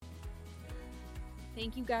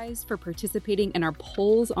Thank you guys for participating in our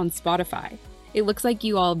polls on Spotify. It looks like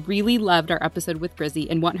you all really loved our episode with Grizzy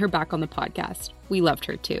and want her back on the podcast. We loved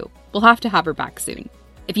her too. We'll have to have her back soon.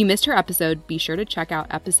 If you missed her episode, be sure to check out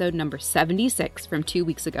episode number 76 from 2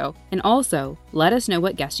 weeks ago. And also, let us know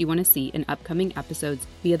what guests you want to see in upcoming episodes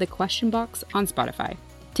via the question box on Spotify.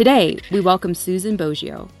 Today, we welcome Susan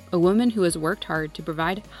Boggio, a woman who has worked hard to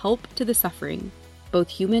provide help to the suffering, both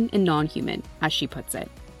human and non-human, as she puts it.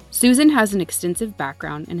 Susan has an extensive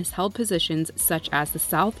background and has held positions such as the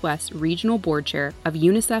Southwest Regional Board Chair of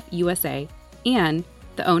UNICEF USA and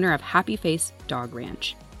the owner of Happy Face Dog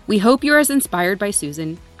Ranch. We hope you're as inspired by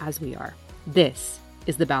Susan as we are. This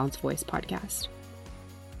is the Balanced Voice Podcast.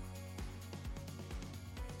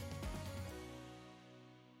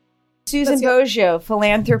 Susan Boggio,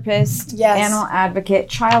 philanthropist, animal advocate,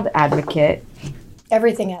 child advocate.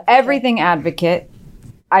 Everything advocate. Everything advocate.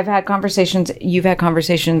 You've had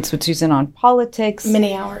conversations with Susan on politics.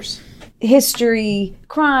 Many hours. History,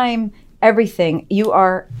 crime, everything. You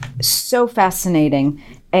are so fascinating.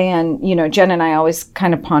 And, Jen and I always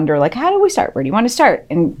kind of ponder, how do we start? Where do you want to start?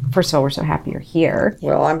 And first of all, we're so happy you're here.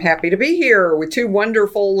 Well, I'm happy to be here with two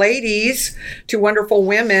wonderful ladies, two wonderful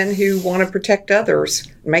women who want to protect others,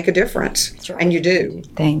 make a difference. Right. And you do.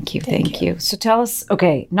 Thank you. So tell us,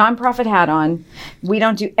 nonprofit hat on. We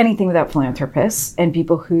don't do anything without philanthropists and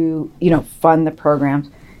people who, fund the programs.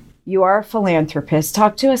 You are a philanthropist.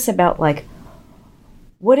 Talk to us about,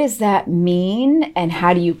 what does that mean, and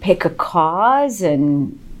how do you pick a cause,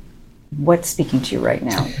 and what's speaking to you right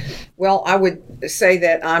now? Well, I would say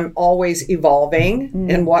that I'm always evolving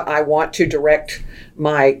in what I want to direct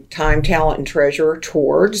my time, talent, and treasure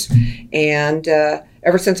towards. And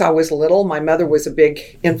ever since I was little, my mother was a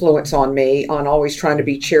big influence on me on always trying to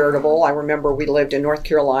be charitable. I remember we lived in North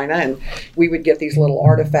Carolina, and we would get these little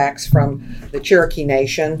artifacts from the Cherokee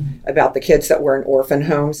Nation about the kids that were in orphan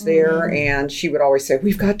homes there. And she would always say,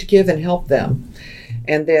 we've got to give and help them.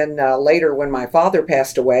 And then later when my father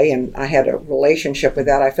passed away and I had a relationship with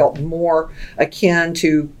that, I felt more akin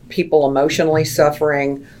to people emotionally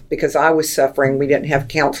suffering because I was suffering. We didn't have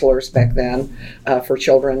counselors back then for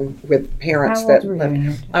children with parents that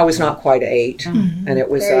lived. I was not quite 8, and it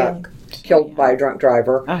was killed by a drunk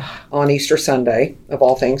driver on Easter Sunday, of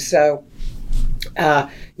all things. So,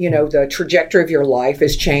 the trajectory of your life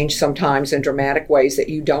has changed sometimes in dramatic ways that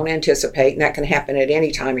you don't anticipate, and that can happen at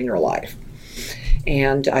any time in your life.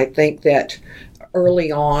 And I think that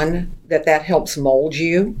early on that helps mold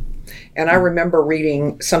you. And I remember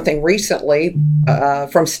reading something recently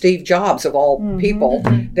from Steve Jobs, of all people,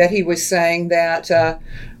 that he was saying that,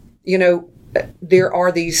 there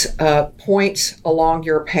are these points along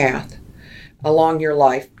your path, along your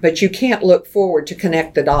life, but you can't look forward to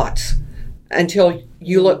connect the dots until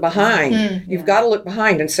you look behind. You've got to look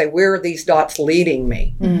behind and say, where are these dots leading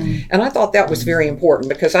me? And I thought that was very important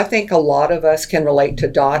because I think a lot of us can relate to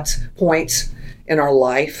dots, points in our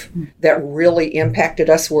life that really impacted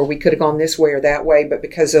us where we could have gone this way or that way, but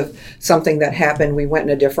because of something that happened, we went in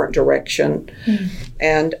a different direction.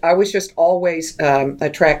 And I was just always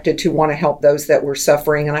attracted to want to help those that were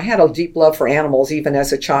suffering. And I had a deep love for animals even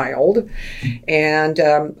as a child. And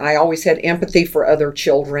I always had empathy for other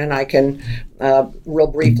children. I can, real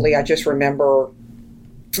briefly, I just remember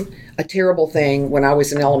a terrible thing when I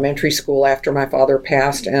was in elementary school after my father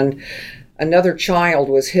passed, and another child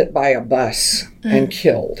was hit by a bus and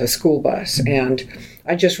killed, a school bus. And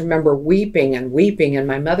I just remember weeping, and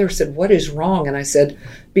my mother said, what is wrong? And I said,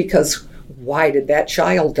 because why did that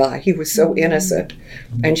child die? He was so innocent.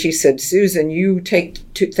 And she said, Susan, you take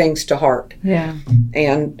things to heart. Yeah.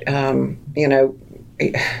 And,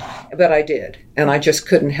 but I did. And I just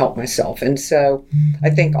couldn't help myself. And so I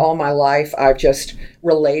think all my life I've just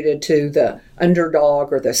related to the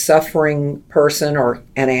underdog or the suffering person or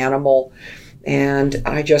an animal. And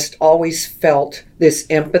I just always felt this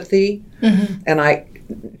empathy. And I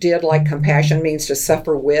did like compassion means to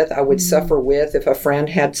suffer with. I would suffer with if a friend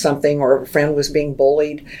had something or a friend was being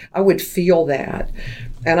bullied. I would feel that.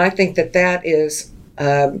 And I think that is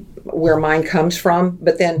where mine comes from.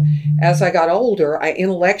 But then as I got older, I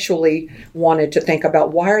intellectually wanted to think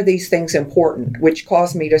about why are these things important, which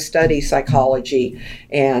caused me to study psychology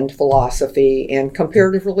and philosophy and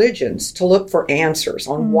comparative religions to look for answers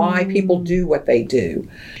on why people do what they do.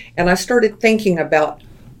 And I started thinking about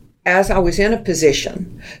as I was in a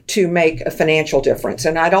position to make a financial difference.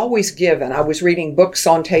 And I'd always given. I was reading books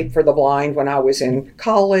on tape for the blind when I was in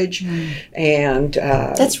college. And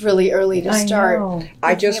that's really early to start.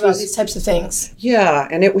 I just about these types of things. Yeah,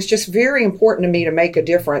 and it was just very important to me to make a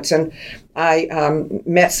difference. And I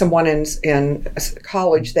met someone in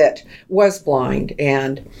college that was blind,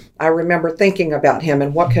 and I remember thinking about him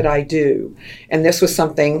and what could I do? And this was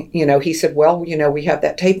something, he said, well, we have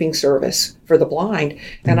that taping service for the blind.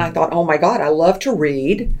 And I thought, oh my God, I love to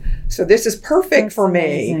read. So this is perfect That's for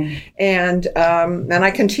amazing. me. And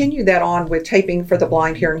I continued that on with taping for the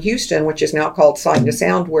blind here in Houston, which is now called Sight to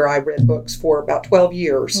Sound, where I read books for about 12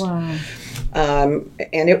 years. Wow.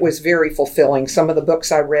 And it was very fulfilling. Some of the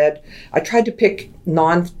books I read, I tried to pick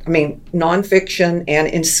nonfiction and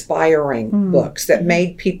inspiring books that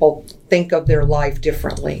made people think of their life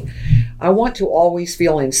differently. I want to always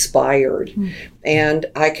feel inspired. And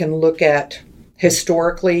I can look at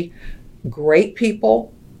historically great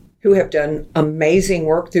people who have done amazing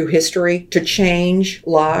work through history to change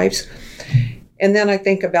lives. And then I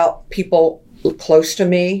think about people close to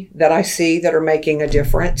me that I see that are making a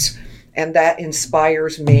difference. And that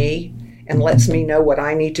inspires me and lets me know what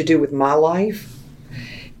I need to do with my life.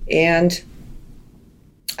 And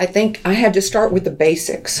I think I had to start with the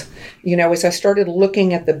basics. As I started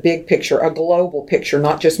looking at the big picture, a global picture,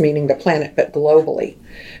 not just meaning the planet, but globally.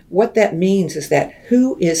 What that means is that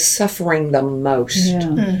who is suffering the most?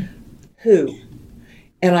 Yeah. Who?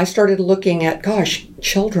 And I started looking at,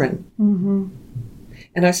 children. Mm-hmm.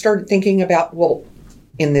 And I started thinking about,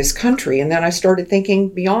 in this country. And then I started thinking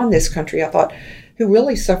beyond this country. I thought, who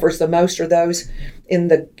really suffers the most are those in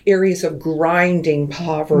the areas of grinding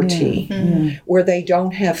poverty, where they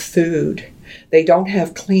don't have food, they don't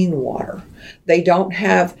have clean water, they don't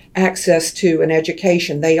have access to an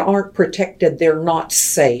education, they aren't protected, they're not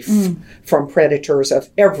safe from predators of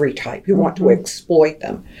every type who want to exploit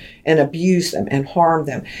them and abuse them and harm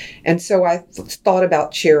them. And so I thought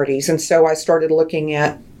about charities, and so I started looking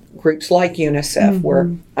at groups like UNICEF, where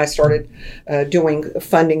I started doing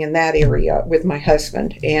funding in that area with my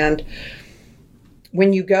husband. And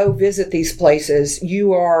when you go visit these places,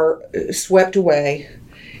 you are swept away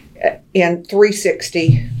in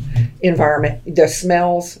 360 environment. The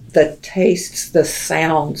smells, the tastes, the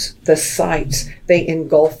sounds, the sights, they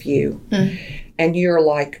engulf you. And you're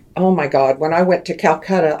like, oh my God. When I went to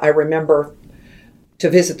Calcutta, I remember to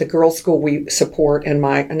visit the girls' school we support, and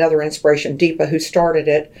another inspiration, Deepa, who started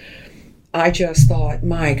it. I just thought,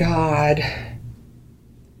 my God,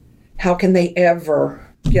 how can they ever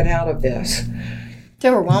get out of this? It's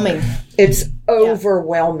overwhelming. It's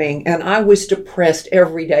overwhelming. And I was depressed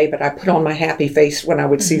every day, but I put on my happy face when I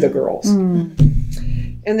would see the girls. And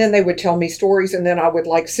then they would tell me stories, and then I would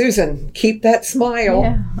Susan, keep that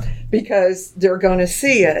smile, because they're going to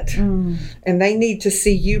see it. And they need to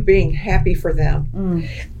see you being happy for them.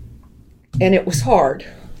 And it was hard.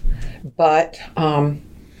 But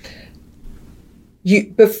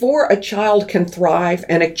before a child can thrive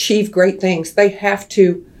and achieve great things, they have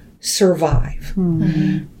to survive.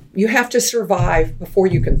 You have to survive before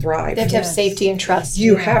you can thrive. They have to have safety and trust.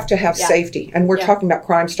 You have to have safety. And we're talking about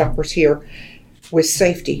Crime Stoppers here with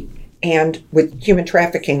safety and with human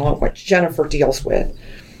trafficking, which Jennifer deals with,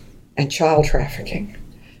 and child trafficking.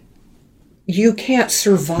 You can't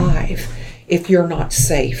survive if you're not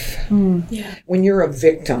safe. When you're a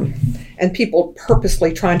victim and people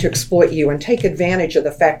purposely trying to exploit you and take advantage of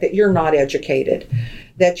the fact that you're not educated,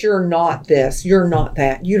 that you're not this, you're not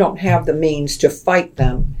that, you don't have the means to fight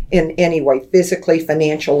them in any way, physically,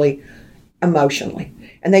 financially, emotionally.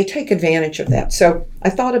 And they take advantage of that. So I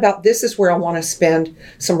thought about, this is where I want to spend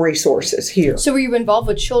some resources here. So were you involved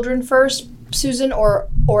with children first, Susan, or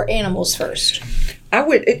animals first?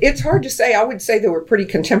 It's hard to say. I would say they were pretty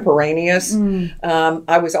contemporaneous.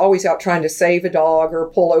 I was always out trying to save a dog or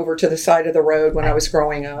pull over to the side of the road when I was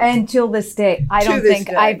growing up. Until this day, I don't think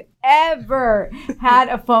I've ever had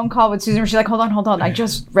a phone call with Susan where she's like, hold on. I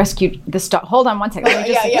just rescued this dog. Hold on one second.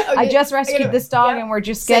 I just rescued this dog and we're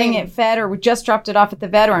just getting it fed, or we just dropped it off at the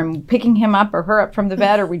vet, or I'm picking him up or her up from the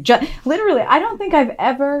vet, or we just literally, I don't think I've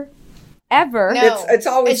ever. No. It's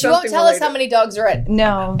always. And she won't tell us how many dogs are in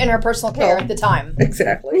her personal care at the time.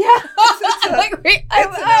 Exactly. Yeah.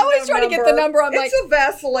 I always try to get the number. I'm it's a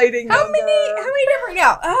vacillating number. How many different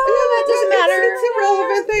now? It doesn't matter.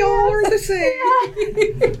 They all are the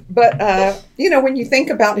same. But when you think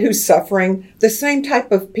about who's suffering, the same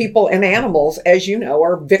type of people and animals, as you know,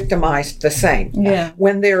 are victimized the same. Yeah.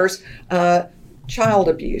 When there's child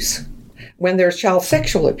abuse, when there's child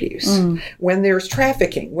sexual abuse, when there's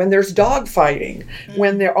trafficking, when there's dog fighting,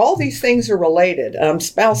 when all these things are related,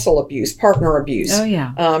 spousal abuse, partner abuse. Oh,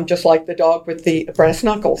 yeah. Just like the dog with the brass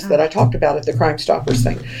knuckles that I talked about at the Crime Stoppers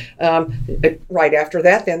thing. Right after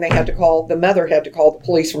that, then the mother had to call the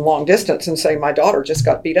police from long distance and say, my daughter just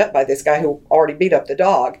got beat up by this guy who already beat up the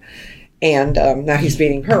dog. And now he's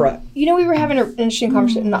beating her up. You know, we were having an interesting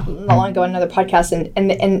conversation not long ago on another podcast,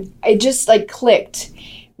 and it just like clicked.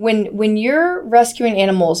 When you're rescuing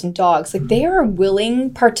animals and dogs, like they are a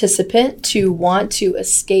willing participant to want to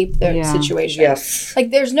escape the situation. Yes. Like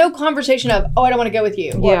there's no conversation of, oh, I don't want to go with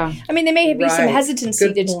you. Or, I mean, there may be some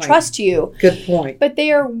hesitancy to trust you. Good point. But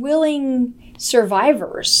they are willing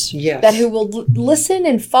survivors. Yes. That who will listen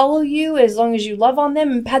and follow you as long as you love on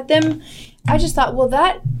them and pet them. I just thought, well,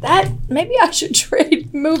 that maybe I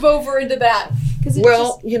should move over into that.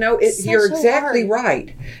 Well, you know, you're exactly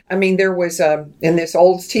right. I mean, there was in this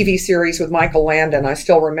old TV series with Michael Landon, I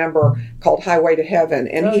still remember, called Highway to Heaven.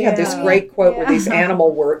 And he had this great quote where these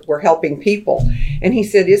animals were helping people. And he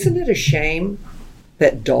said, isn't it a shame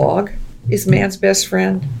that dog is man's best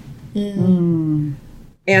friend? Mm.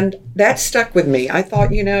 And that stuck with me. I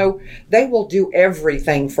thought, you know, they will do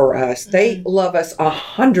everything for us. Mm-hmm. They love us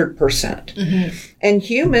 100%. Mm-hmm. And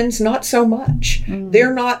humans, not so much. Mm-hmm.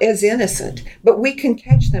 They're not as innocent. But we can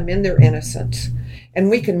catch them in their innocence.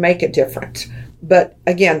 And we can make a difference. But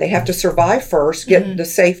again, they have to survive first, get the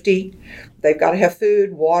safety. They've got to have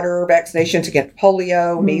food, water, vaccinations against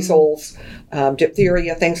polio, measles,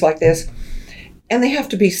 diphtheria, things like this. And they have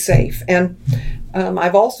to be safe. And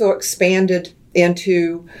I've also expanded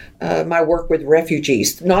into my work with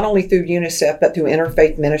refugees, not only through UNICEF, but through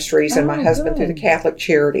Interfaith Ministries, and my husband through the Catholic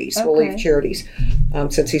Charities, Relief Charities,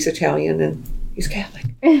 since he's Italian and he's Catholic.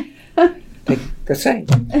 The same.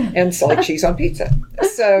 And it's like cheese on pizza.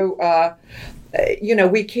 So, you know,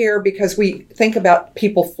 we care because we think about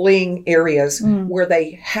people fleeing areas where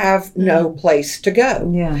they have no place to go.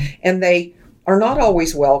 Yeah. And they are not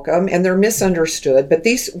always welcome, and they're misunderstood. But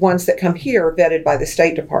these ones that come here are vetted by the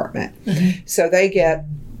State Department. Mm-hmm. So they get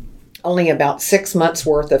only about 6 months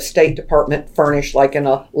worth of State Department furnished, like in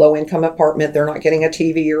a low-income apartment. They're not getting a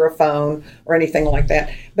TV or a phone or anything like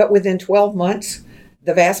that. But within 12 months,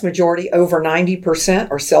 the vast majority, over 90%,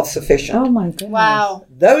 are self-sufficient. Oh my goodness! Wow,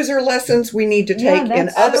 those are lessons we need to take in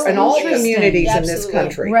all communities in this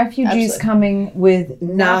country. Refugees coming with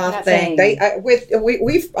nothing.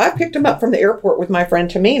 I've picked them up from the airport with my friend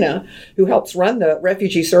Tamina, who helps run the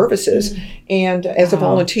refugee services, and as a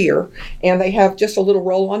volunteer. And they have just a little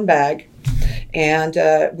roll-on bag, and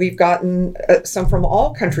we've gotten some from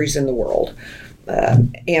all countries in the world.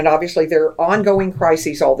 And obviously there are ongoing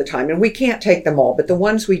crises all the time, and we can't take them all, but the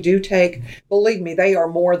ones we do take, believe me, they are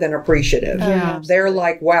more than appreciative. They're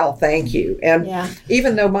like, wow, thank you. And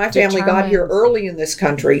even though my family got here early in this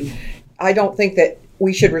country, I don't think that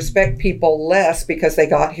we should respect people less because they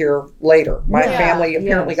got here later. My family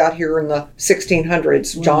apparently got here in the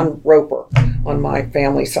 1600s, John Roper on my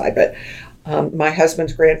family side, but my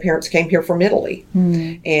husband's grandparents came here from Italy,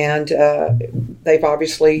 and they've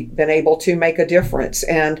obviously been able to make a difference.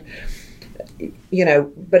 And, you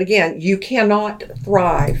know, but again, you cannot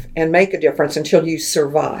thrive and make a difference until you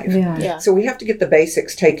survive. So we have to get the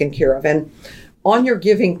basics taken care of. And on your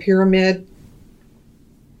giving pyramid,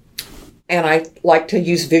 and I like to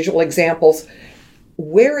use visual examples,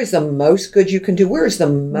 where is the most good you can do? Where is the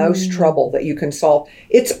most trouble that you can solve?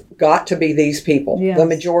 It's got to be these people, the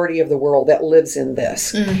majority of the world that lives in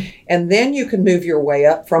this. And then you can move your way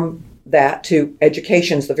up from that to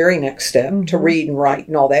education's the very next step, to read and write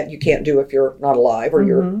and all that. You can't do if you're not alive or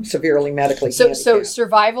you're severely medically handicapped. So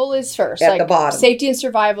survival is first. At the bottom. Safety and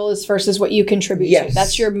survival is first, is what you contribute to.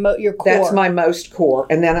 That's your core. That's my most core.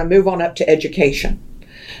 And then I move on up to education,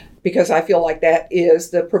 because I feel like that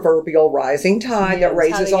is the proverbial rising tide that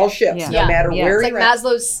raises all ships, no matter where it's you're like at.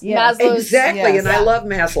 Maslow's. Exactly, and I love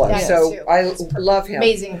Maslow, so I love him.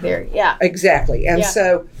 Amazing theory, Exactly, and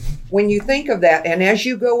so when you think of that, and as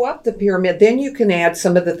you go up the pyramid, then you can add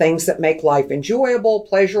some of the things that make life enjoyable,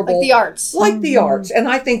 pleasurable. Like the arts. Like the arts, and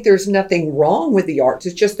I think there's nothing wrong with the arts.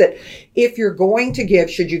 It's just that if you're going to give,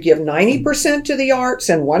 should you give 90% to the arts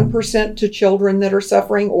and 1% to children that are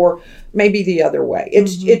suffering, or maybe the other way?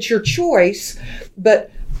 It's your choice, but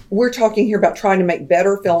we're talking here about trying to make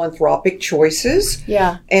better philanthropic choices.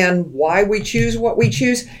 And why we choose what we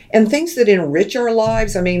choose, and things that enrich our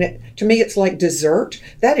lives. I mean, to me, it's like dessert.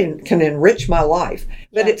 That can enrich my life,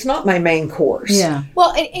 but it's not my main course.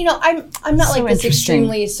 Well, and, you know, I'm not like this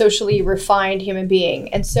extremely socially refined human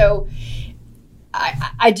being. And so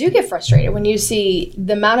I do get frustrated when you see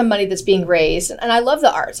the amount of money that's being raised. And I love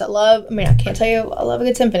the arts. I can't tell you I love a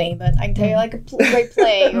good symphony, but I can tell you like a great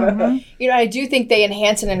play. Or, you know, I do think they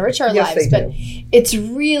enhance and enrich our lives. But it's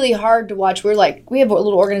really hard to watch. We have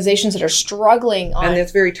little organizations that are struggling on. And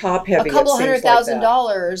it's very top heavy. A couple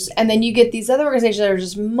 $100,000. And then you get these other organizations that are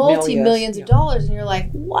just multi-millions of dollars. And you're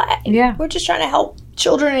like, what? We're just trying to help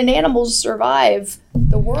children and animals survive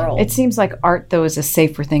the world. It seems like art, though, is a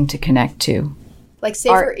safer thing to connect to. Like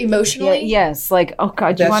safer emotionally? Yes. Like, oh,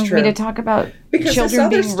 God, do you want me to talk about because children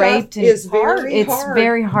being raped? Is very hard. It's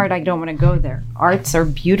very hard. I don't want to go there. Arts are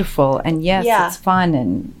beautiful. And yes, it's fun.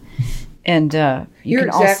 And you You're can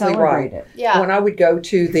all exactly celebrate right. it. Yeah. When I would go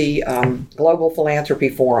to the Global Philanthropy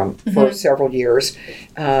Forum for several years,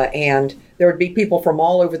 and there would be people from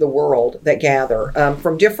all over the world that gather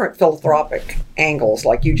from different philanthropic angles,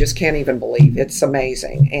 like you just can't even believe. It's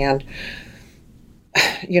amazing. And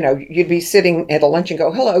you'd be sitting at a lunch and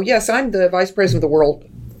go, hello, yes, I'm the vice president of the World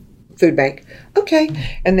Food Bank. Okay.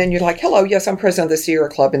 And then you're like, hello, yes, I'm president of the Sierra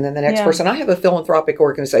Club. And then the next person, I have a philanthropic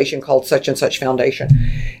organization called such and such foundation.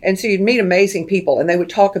 And so you'd meet amazing people and they would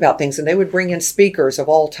talk about things and they would bring in speakers of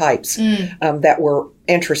all types that were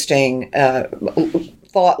interesting,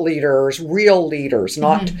 thought leaders, real leaders,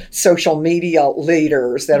 not social media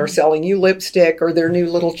leaders that are selling you lipstick or their new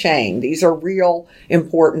little chain. These are real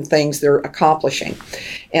important things they're accomplishing.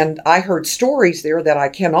 And I heard stories there that I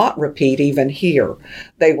cannot repeat even here.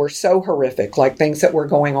 They were so horrific, like things that were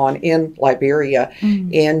going on in Liberia,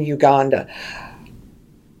 in Uganda.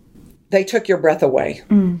 They took your breath away.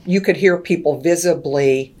 You could hear people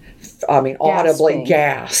visibly, audibly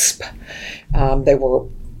gasp. They were,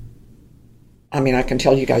 I can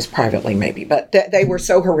tell you guys privately maybe, but they were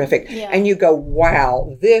so horrific. Yeah. And you go,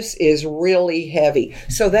 wow, this is really heavy.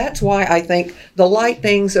 So that's why I think the light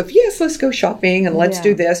things of, yes, let's go shopping and let's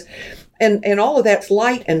do this. And all of that's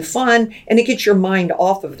light and fun, and it gets your mind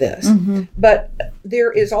off of this. But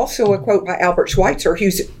there is also a quote by Albert Schweitzer,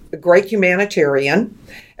 who's a great humanitarian,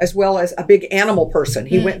 as well as a big animal person.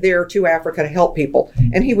 He went there to Africa to help people.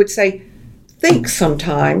 And he would say, think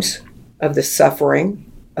sometimes of the suffering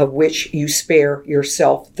of which you spare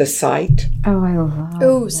yourself the sight. Oh, I love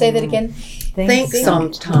Ooh, say that again. Think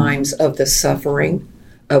sometimes of the suffering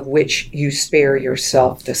of which you spare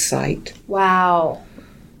yourself the sight. Wow.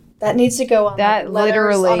 That needs to go on that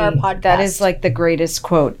literally on our podcast. That is like the greatest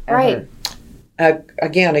quote ever. Right.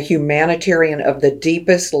 Again, a humanitarian of the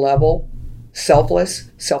deepest level, selfless,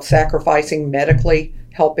 self-sacrificing, medically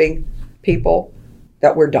helping people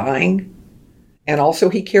that were dying. And also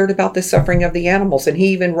he cared about the suffering of the animals. And he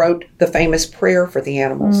even wrote the famous prayer for the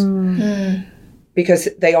animals. Because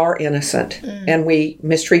they are innocent and we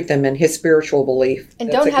mistreat them in his spiritual belief. And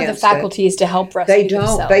don't have the faculties to help rescue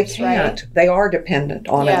themselves. They can't. Right? They are dependent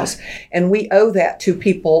on us. And we owe that to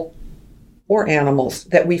people or animals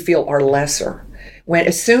that we feel are lesser.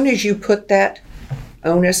 As soon as you put that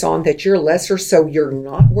onus on that you're lesser so you're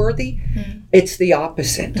not worthy, it's the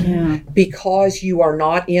opposite. Because you are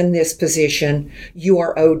not in this position, you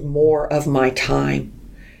are owed more of my time.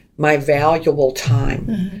 My valuable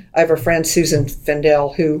time. I have a friend, Susan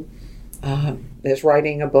Fendel, who is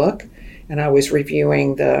writing a book, and I was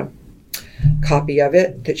reviewing the copy of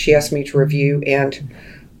it that she asked me to review, and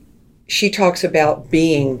she talks about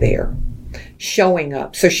being there, showing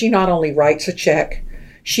up. So she not only writes a check,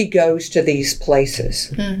 she goes to these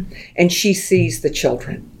places, and she sees the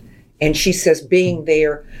children, and she says being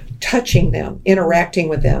there, touching them, interacting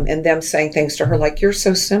with them, and them saying things to her like, you're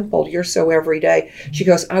so simple, you're so everyday. She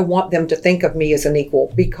goes, I want them to think of me as an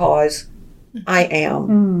equal because I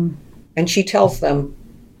am. And she tells them,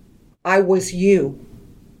 I was you.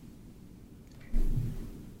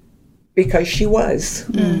 Because she was.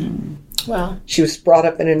 Wow. She was brought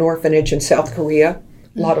up in an orphanage in South Korea.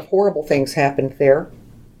 A lot of horrible things happened there.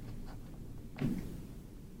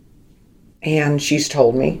 And she's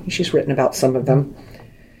told me, she's written about some of them.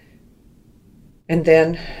 And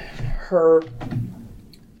then her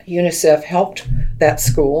UNICEF helped that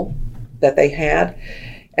school that they had.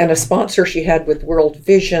 And a sponsor she had with World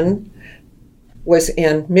Vision was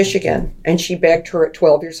in Michigan. And she begged her at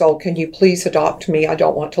 12 years old, can you please adopt me? I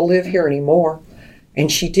don't want to live here anymore.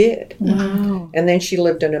 And she did. Wow. And then she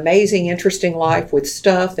lived an amazing, interesting life with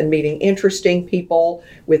stuff and meeting interesting people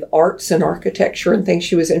with arts and architecture and things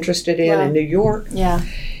she was interested in New York. Yeah.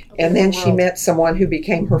 And then she met someone who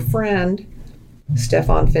became her friend,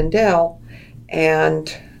 Stefan Fendel,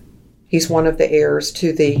 and he's one of the heirs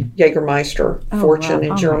to the Jägermeister fortune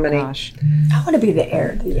in Germany. My gosh. I want to be the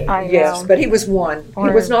heir to the Jägermeister. Yes, but he was one. He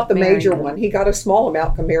was not the major one. He got a small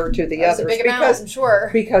amount compared to the others. A big amount, I'm sure.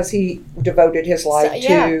 Because he devoted his life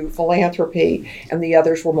to philanthropy, and the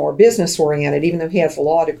others were more business oriented, even though he has a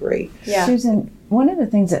law degree. Yeah. Susan, one of the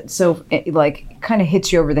things that kind of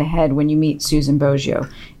hits you over the head when you meet Susan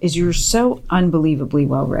Boggio is you're so unbelievably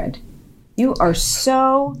well read. You are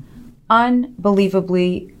so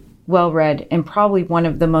unbelievably well-read, and probably one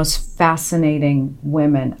of the most fascinating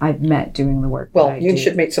women I've met doing the work. Well, you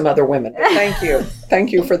should meet some other women. But thank you.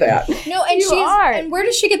 Thank you for that. No, and and where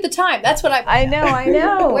does she get the time? That's what I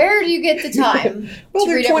know. Where do you get the time? Well,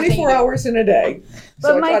 there are 24 hours in a day.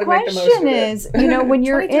 But my question is, when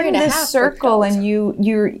you're in this circle and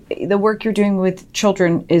you're the work you're doing with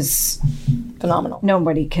children is phenomenal.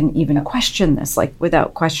 Nobody can even question this. Like,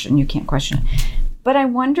 without question, you can't question it. But I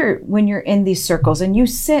wonder, when you're in these circles and you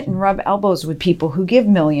sit and rub elbows with people who give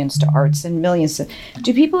millions to arts and millions to,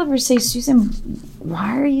 do people ever say, Susan,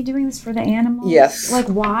 why are you doing this for the animals? Yes. Like,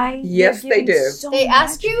 why? Yes, they do. So they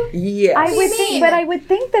ask you? Yes. I would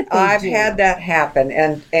think that I've had that happen,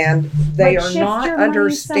 and they are not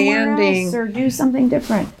understanding. Or do something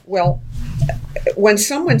different. Well, when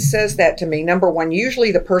someone says that to me, number one,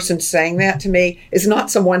 usually the person saying that to me is not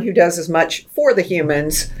someone who does as much for the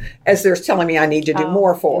humans as they're telling me I need to do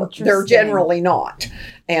more for. They're generally not.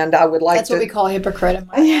 And I would like That's what we call a hypocrite.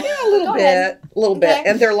 Yeah, a little bit.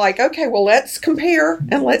 And they're like, okay, well, let's compare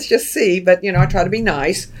and let's just see. But, I try to be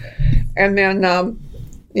nice. And then,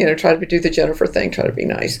 try to do the Jennifer thing, try to be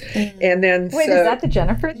nice. And then Wait, is that the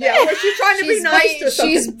Jennifer thing? Yeah, well, she's trying to be nice to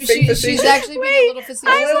something. She's actually being a little facetious.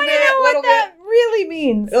 I want to know what that really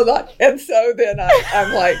means. And so then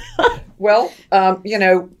I'm like, well,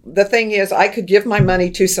 the thing is, I could give my money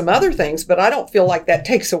to some other things, but I don't feel like that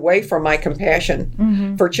takes away from my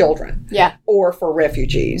compassion for children, or for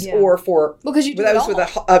refugees, or for because you do those with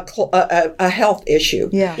a health issue.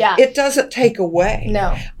 Yeah, it doesn't take away.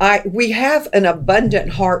 No, we have an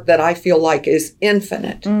abundant heart that I feel like is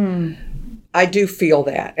infinite. I do feel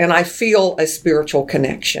that, and I feel a spiritual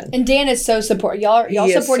connection. And Dan is so supportive. Y'all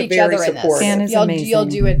support each other in this. Dan is amazing. Y'all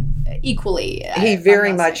do it equally. He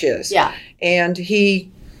very much is. Yeah. And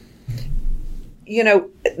he,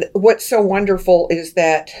 what's so wonderful is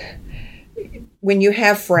that when you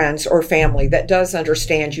have friends or family that does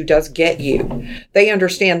understand you, does get you, they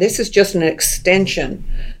understand this is just an extension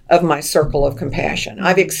of my circle of compassion.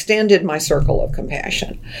 I've extended my circle of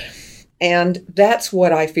compassion. And that's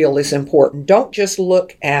what I feel is important. Don't just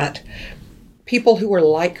look at people who are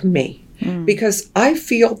like me, because I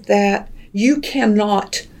feel that you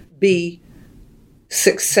cannot be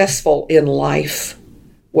successful in life,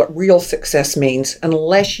 what real success means,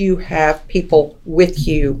 unless you have people with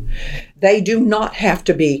you. They do not have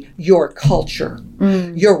to be your culture,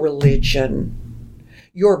 your religion,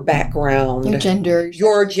 your background,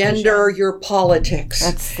 your gender, your politics.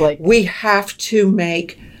 That's like, we have to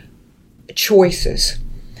make choices.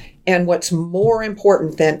 And what's more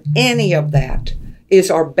important than any of that is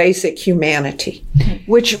our basic humanity.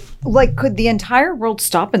 Which, could the entire world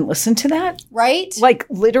stop and listen to that? Right?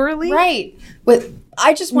 Literally? Right.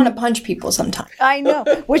 I just want to punch people sometimes. I know,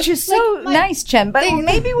 which is so nice, Chen. But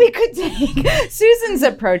maybe we could take Susan's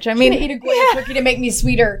approach. I mean, eat a Goya cookie to make me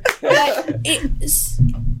sweeter. But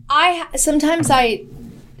I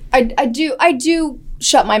do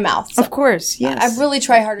shut my mouth. Of course, yes. I really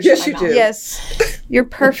try hard to shut my mouth. Yes, you're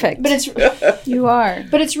perfect. But you are.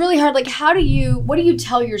 But it's really hard. Like, what do you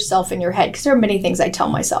tell yourself in your head? Because there are many things I tell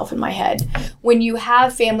myself in my head. When you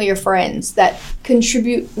have family or friends that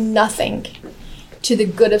contribute nothing to the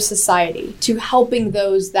good of society, to helping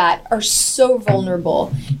those that are so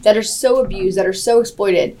vulnerable, that are so abused, that are so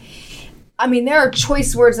exploited. I mean, there are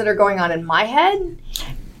choice words that are going on in my head.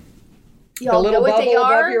 Y'all know what they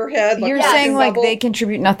are. Above your head. You're saying they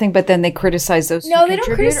contribute nothing, but then they criticize those who contribute? No, they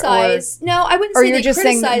don't criticize. No, I wouldn't say they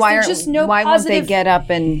criticize. Or you're just saying, why won't they get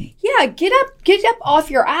up and... Yeah, get up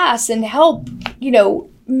off your ass and help,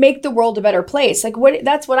 make the world a better place.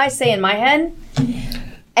 That's what I say in my head.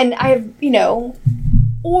 And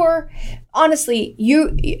or honestly,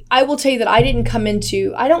 I will tell you that I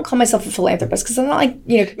don't call myself a philanthropist because I'm not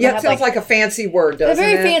it sounds like a fancy word, doesn't it?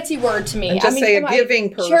 A very fancy word to me. And just say a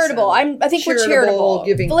giving person. Charitable. I think we're charitable.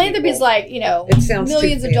 Philanthropy is it sounds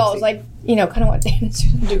millions of dollars, kind of what Dan is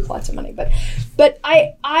doing with lots of money. But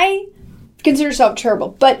I consider myself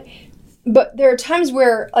charitable. But there are times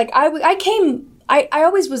where I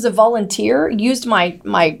always was a volunteer, used my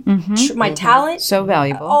talent. So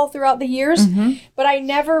valuable. All throughout the years. But I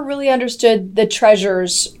never really understood the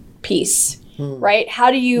treasures piece. Right?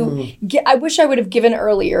 How do you get? I wish I would have given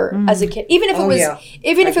earlier as a kid, even if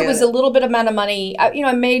it was a little bit amount of money.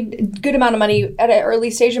 I made a good amount of money at an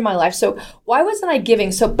early stage in my life. So why wasn't I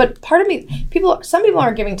giving? But part of me, some people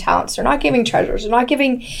aren't giving talents. They're not giving treasures. They're not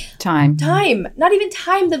giving time. Not even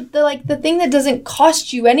time. The thing that doesn't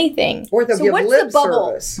cost you anything. Or what's the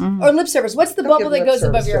bubble? Service. Or lip service. What's the bubble that goes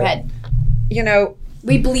above your head?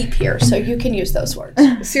 We bleep here, so you can use those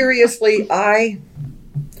words. Seriously, I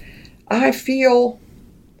feel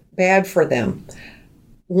bad for them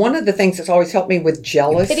one of the things that's always helped me with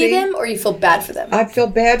jealousy. Pity them, or you feel bad for them? I feel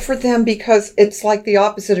bad for them because it's like the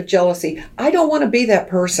opposite of jealousy. I don't want to be that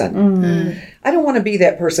person. I don't want to be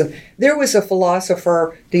that person. There was a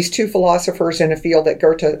philosopher, these two philosophers in a field that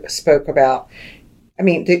Goethe spoke about. I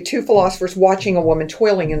mean, the two philosophers watching a woman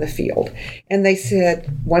toiling in the field. And they said,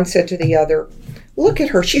 one said to the other, look at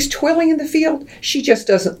her. She's toiling in the field. She just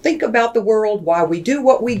doesn't think about the world, why we do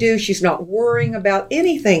what we do. She's not worrying about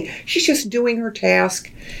anything. She's just doing her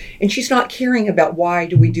task. And she's not caring about why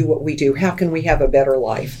do we do what we do. How can we have a better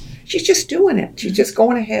life? She's just doing it. She's just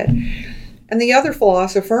going ahead. And the other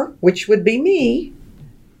philosopher, which would be me,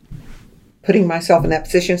 putting myself in that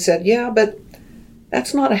position, said, yeah, but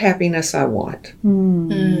that's not a happiness I want.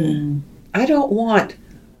 I don't want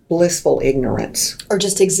blissful ignorance. Or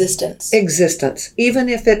just existence. Existence, even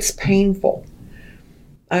if it's painful.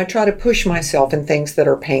 I try to push myself in things that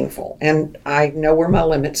are painful, and I know where my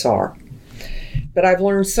limits are. But I've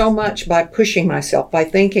learned so much by pushing myself, by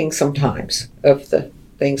thinking sometimes of the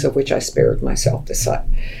things of which I spared myself to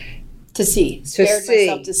see. Spared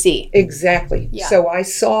myself to see. Exactly. Yeah. So I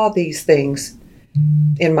saw these things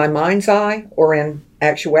in my mind's eye or in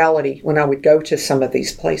actuality when I would go to some of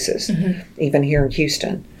these places, even here in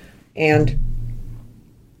Houston. And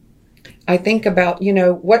I think about,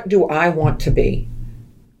 what do I want to be?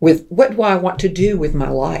 What do I want to do with my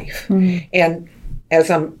life? And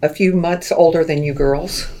as I'm a few months older than you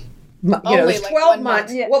girls, there's 12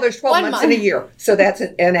 months. Yeah. Well, there's 12 months in a year. So that's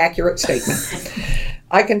an accurate statement.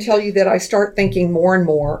 I can tell you that I start thinking more and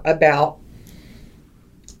more about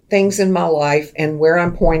things in my life and where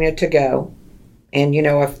I'm pointed to go. And,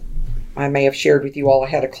 I may have shared with you all, I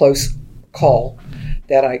had a close call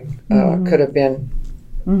that I could have been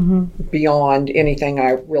beyond anything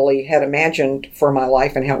I really had imagined for my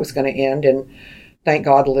life and how it was going to end. And thank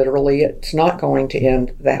God, literally, it's not going to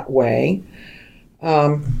end that way.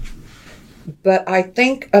 But I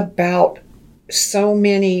think about so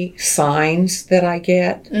many signs that I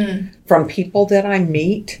get from people that I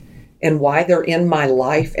meet and why they're in my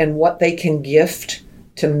life and what they can gift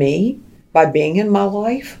to me by being in my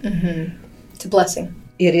life. It's a blessing.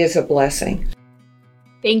 It is a blessing.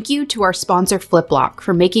 Thank you to our sponsor, FlipLock,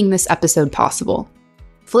 for making this episode possible.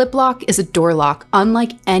 FlipLock is a door lock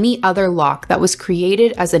unlike any other lock that was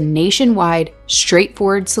created as a nationwide,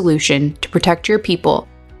 straightforward solution to protect your people,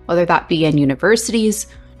 whether that be in universities,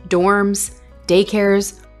 dorms,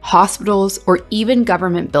 daycares, hospitals, or even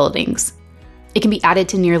government buildings. It can be added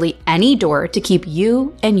to nearly any door to keep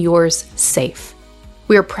you and yours safe.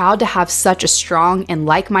 We are proud to have such a strong and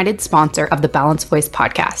like-minded sponsor of the Balanced Voice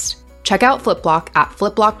podcast. Check out FlipLock at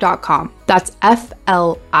fliplock.com. That's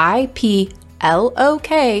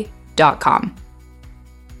FLIPLOK.com.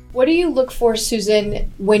 What do you look for,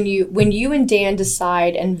 Susan, when you and Dan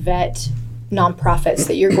decide and vet nonprofits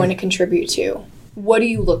that you're going to contribute to? What do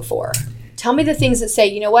you look for? Tell me the things that say,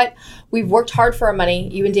 you know what, we've worked hard for our money.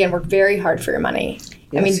 You and Dan worked very hard for your money.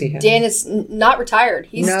 Yes, Dan is not retired.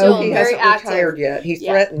 He's still very active. No, he hasn't retired yet. He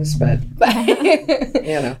threatens, but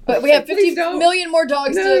But we have 50 million more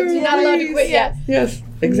dogs to not allowed to quit yet. Yes,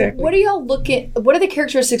 exactly. What do y'all look at? What are the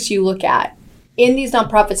characteristics you look at in these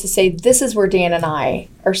nonprofits to say, this is where Dan and I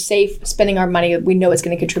are safe spending our money? We know it's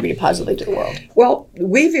going to contribute positively to the world. Well,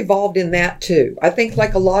 we've evolved in that too. I think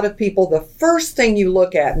like a lot of people, the first thing you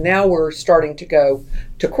look at, now we're starting to go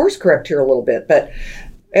to course correct here a little bit, but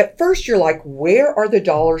at first you're like, where are the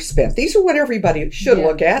dollars spent? These are what everybody should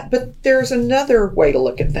look at, but there's another way to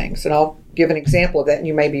look at things. And I'll give an example of that, and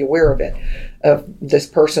you may be aware of it, of this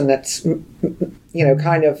person that's,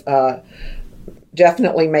 kind of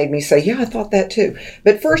definitely made me say, yeah, I thought that too.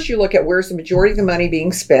 But first you look at where's the majority of the money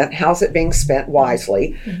being spent, how's it being spent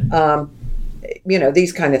wisely,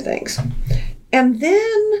 these kind of things. And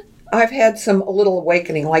then I've had a little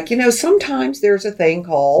awakening, like, sometimes there's a thing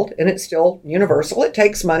called, and it's still universal, it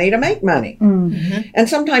takes money to make money. And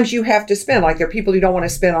sometimes you have to spend, like there are people who don't want to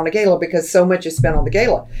spend on a gala because so much is spent on the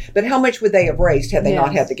gala. But how much would they have raised had they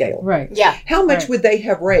not had the gala? Right. Yeah. How much would they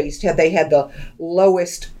have raised had they had the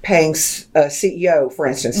lowest paying CEO, for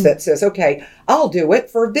instance, that says, okay, I'll do it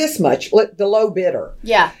for this much, the low bidder.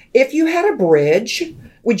 Yeah. If you had a bridge,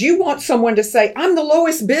 would you want someone to say, I'm the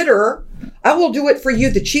lowest bidder, I will do it for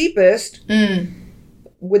you the cheapest?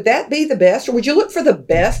 Would that be the best? Or would you look for the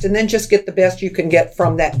best and then just get the best you can get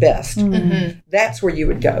from that best? That's where you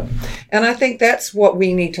would go. And I think that's what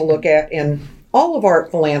we need to look at in all of our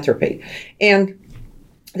philanthropy. And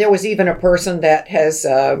there was even a person that has,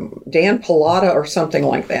 Dan Pallotta or something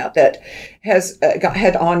like that has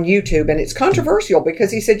had on YouTube, and it's controversial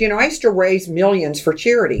because he said, I used to raise millions for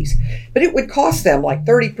charities, but it would cost them like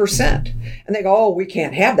 30%. And they go, oh, we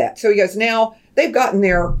can't have that. So he goes, now they've gotten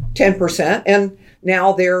their 10%, and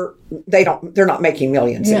now they're not making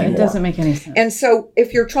millions anymore. It doesn't make any sense. And so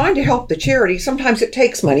if you're trying to help the charity, sometimes it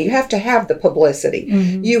takes money. You have to have the publicity.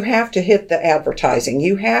 You have to hit the advertising.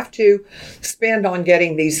 You have to spend on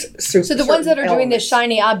getting these super. So the ones that are doing the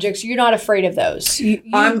shiny objects, you're not afraid of those. You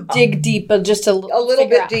dig deep, but just a little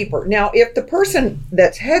bit deeper. Now, if the person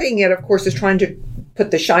that's heading it, of course, is trying to put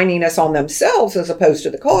the shininess on themselves as opposed to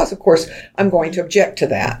the cause, of course, I'm going to object to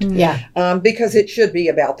that. Yeah. Because it should be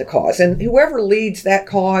about the cause. And whoever leads that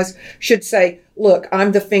cause should say, look,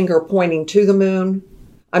 I'm the finger pointing to the moon.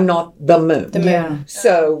 I'm not the moon. Yeah.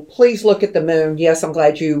 So please look at the moon. Yes, I'm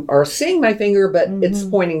glad you are seeing my finger, but it's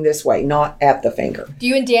pointing this way, not at the finger. Do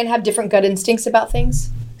you and Dan have different gut instincts about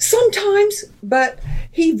things? Sometimes, but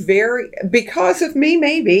because of me,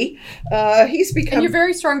 maybe, he's become... And your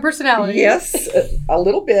very strong personality. Yes, a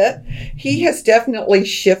little bit. He has definitely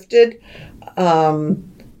shifted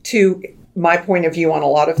to my point of view on a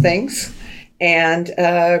lot of things. And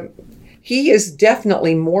he is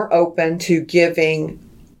definitely more open to giving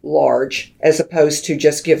large as opposed to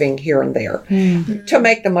just giving here and there to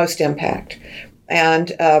make the most impact.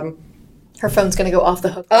 And... her phone's going to go off the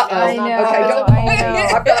hook. I know. Okay,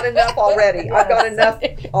 I've got enough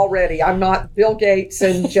already. I'm not Bill Gates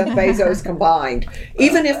and Jeff Bezos combined.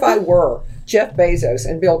 Even if I were Jeff Bezos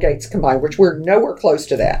and Bill Gates combined, which we're nowhere close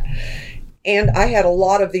to that. And I had a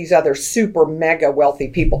lot of these other super mega wealthy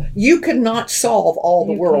people. You could not solve all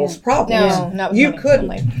the world's problems. No, not with you money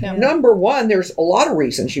couldn't. only. No. Number one, there's a lot of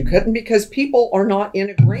reasons you couldn't because people are not in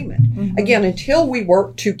agreement. Again, until we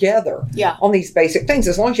work together on these basic things,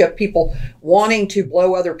 as long as you have people wanting to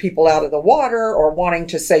blow other people out of the water or wanting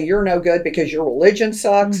to say you're no good because your religion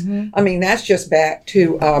sucks. I mean, that's just back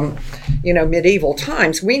to, medieval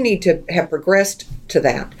times. We need to have progressed to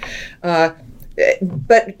that.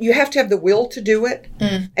 But you have to have the will to do it,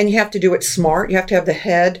 and you have to do it smart. You have to have the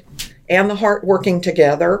head and the heart working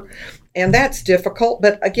together, and that's difficult.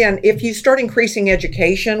 But again, if you start increasing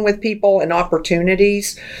education with people and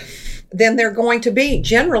opportunities, then they're going to be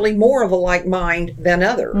generally more of a like mind than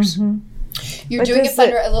others. You're doing a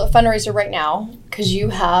fundraiser right now because you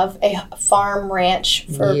have a farm ranch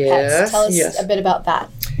for pets. Tell us a bit about that.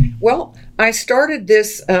 Well, I started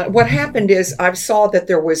this. What happened is I saw that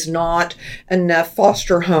there was not enough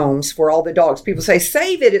foster homes for all the dogs. People say,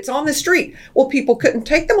 save it, it's on the street. Well, people couldn't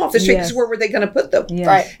take them off the street because where were they going to put them?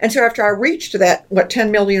 Right. And so after I reached that,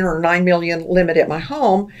 10 million or 9 million limit at my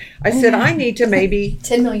home, I said, I need to maybe...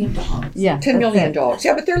 10 million dogs. Yeah. 10 million dogs.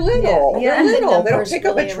 Yeah, but they're little. They're little. They don't take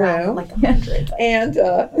up much room. Like 100. And,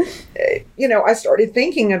 I started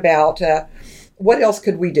thinking about... what else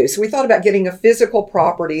could we do? So we thought about getting a physical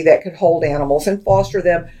property that could hold animals and foster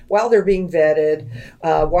them while they're being vetted,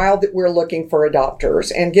 while we're looking for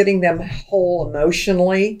adopters, and getting them whole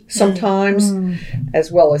emotionally sometimes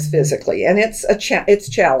as well as physically. And it's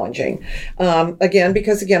challenging.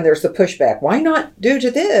 Because there's the pushback. Why not do to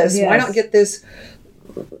this? Yes. Why not get this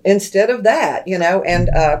instead of that? And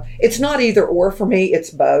it's not either or for me. It's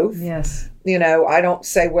both. Yes. I don't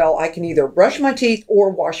say, well, I can either brush my teeth or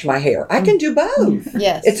wash my hair. I can do both.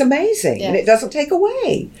 Yes. It's amazing. And it doesn't take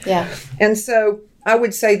away. Yeah. And so I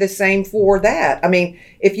would say the same for that. I mean,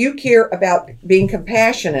 if you care about being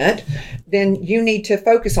compassionate, then you need to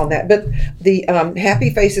focus on that. But the Happy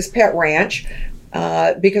Faces Pet Ranch,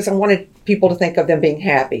 because I wanted people to think of them being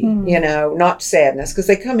happy, not sadness, because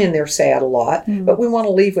they come in there sad a lot, but we want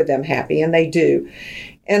to leave with them happy, and they do.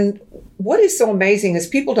 And what is so amazing is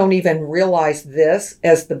people don't even realize this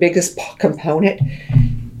as the biggest component.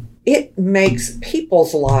 It makes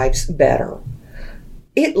people's lives better.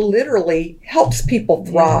 It literally helps people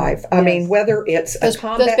thrive. I mean, whether it's those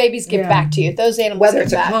babies give back to you. Those animals whether give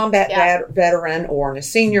it's back. a combat veteran or in a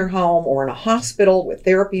senior home or in a hospital with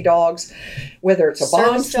therapy dogs, whether it's a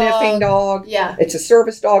bomb-sniffing dog, it's a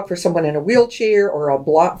service dog for someone in a wheelchair or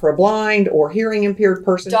for a blind or hearing impaired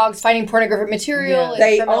person. Dogs finding pornographic material.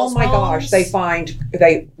 They grab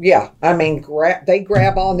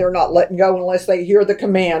on. They're not letting go unless they hear the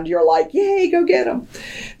command. You're like, yay, go get them.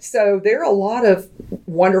 So there are a lot of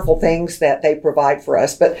wonderful things that they provide for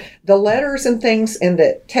us. But the letters and things and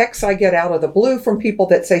the texts I get out of the blue from people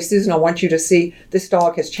that say, Susan, I want you to see this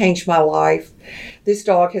dog has changed my life. This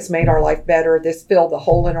dog has made our life better. This filled the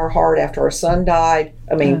hole in our heart after our son died.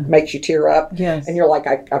 I mean, makes you tear up. Yes. And you're like,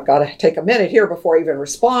 I've got to take a minute here before I even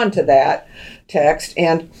respond to that text.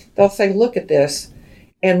 And they'll say, look at this.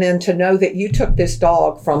 And then to know that you took this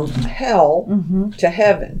dog from hell to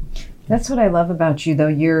heaven. That's what I love about you, though.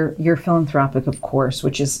 You're philanthropic, of course,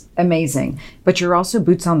 which is amazing. But you're also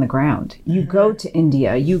boots on the ground. You go to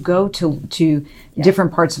India. You go to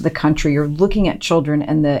different parts of the country. You're looking at children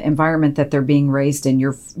and the environment that they're being raised in.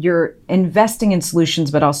 You're investing in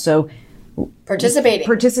solutions, but also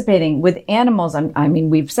participating with animals. I mean,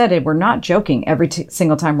 we've said it. We're not joking. Every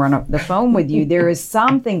single time we're on the phone with you, there is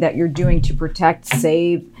something that you're doing to protect,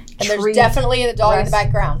 save. And there's definitely a dog in the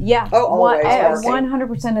background. Yeah. Oh, always.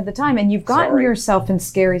 100% of the time. And you've gotten yourself in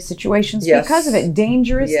scary situations because of it.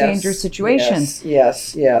 Dangerous situations.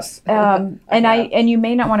 Yes. And you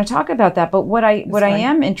may not want to talk about that, but what I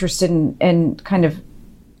am interested in kind of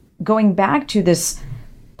going back to this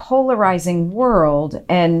polarizing world,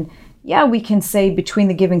 and we can say between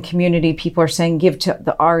the giving community, people are saying give to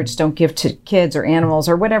the arts, don't give to kids or animals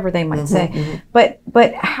or whatever they might say.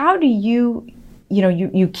 But how do you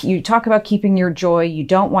talk about keeping your joy. You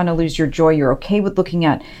don't want to lose your joy. You're okay with looking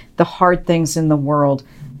at the hard things in the world.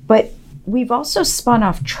 But we've also spun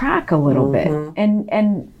off track a little bit.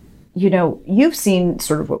 And you've seen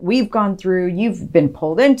sort of what we've gone through. You've been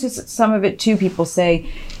pulled into some of it too. People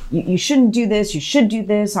say, you shouldn't do this. You should do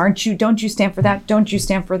this. Don't you stand for that? Don't you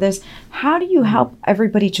stand for this? How do you help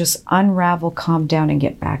everybody just unravel, calm down, and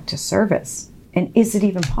get back to service? And is it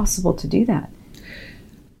even possible to do that?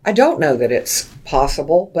 I don't know that it's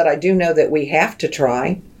possible, but I do know that we have to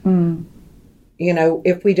try.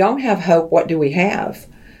 If we don't have hope, what do we have?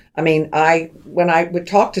 I mean, when I would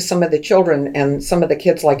talk to some of the children and some of the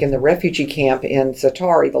kids, like in the refugee camp in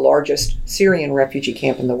Zatari, the largest Syrian refugee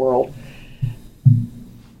camp in the world,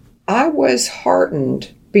 I was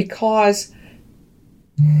heartened because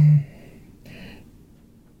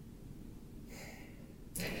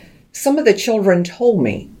some of the children told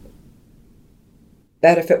me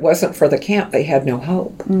that if it wasn't for the camp, they had no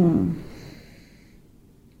hope. And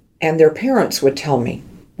their parents would tell me,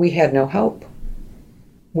 we had no hope.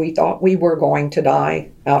 We thought we were going to die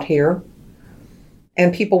out here.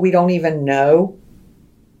 And people we don't even know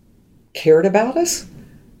cared about us.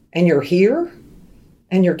 And you're here.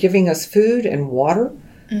 And you're giving us food and water.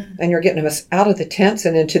 And you're getting us out of the tents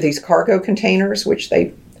and into these cargo containers, which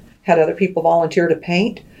they had other people volunteer to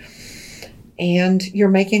paint. And you're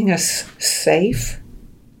making us safe.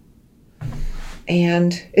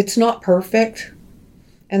 And it's not perfect,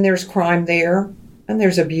 and there's crime there, and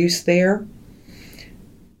there's abuse there,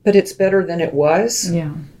 but it's better than it was.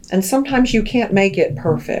 Yeah. And sometimes you can't make it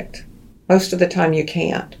perfect. Most of the time you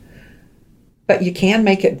can't. But you can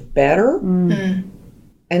make it better. And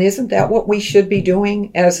isn't that what we should be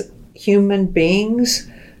doing as human beings?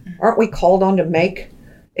 Aren't we called on to make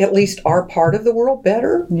at least our part of the world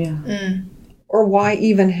better? Yeah. Or why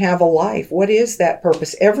even have a life? What is that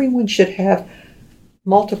purpose? Everyone should have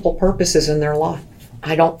multiple purposes in their life.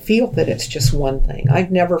 I don't feel that it's just one thing.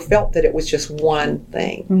 I've never felt that it was just one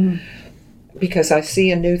thing. Because I see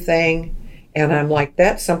a new thing and I'm like,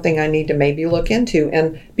 that's something I need to maybe look into.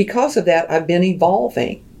 And because of that, I've been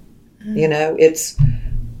evolving. It's...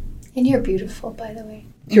 And you're beautiful, by the way.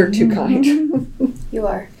 You're too kind. You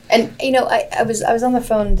are. And, I was on the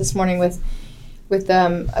phone this morning with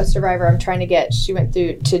a survivor I'm trying to get. She went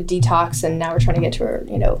through to detox, and now we're trying to get to her,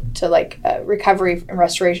 to recovery and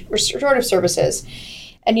restorative services.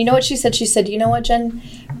 And you know what she said? She said, you know what, Jen?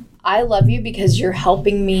 I love you because you're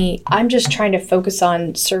helping me. I'm just trying to focus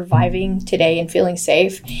on surviving today and feeling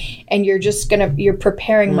safe. And you're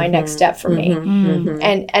preparing my next step for me.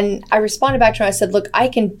 And I responded back to her. I said, look, I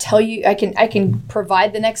can tell you, I can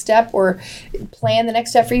provide the next step or plan the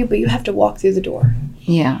next step for you, but you have to walk through the door.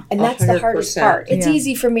 Yeah. And that's 100%. The hardest part. It's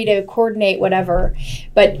easy for me to coordinate whatever,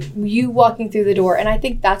 but you walking through the door, and I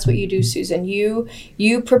think that's what you do, Susan. You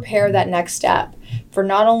prepare that next step for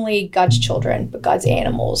not only God's children, but God's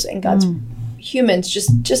animals and God's humans,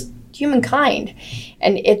 just humankind.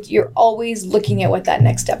 And you're always looking at what that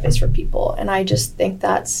next step is for people. And I just think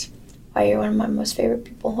that's why you're one of my most favorite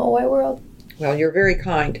people in the whole wide world. Well, you're very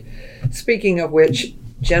kind. Speaking of which,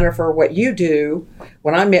 Jennifer, what you do,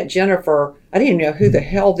 when I met Jennifer, I didn't know who the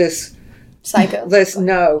hell this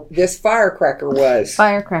firecracker was.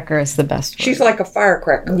 Firecracker is the best word. She's like a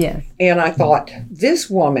firecracker. Yes. And I thought, this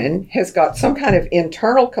woman has got some kind of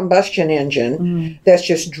internal combustion engine that's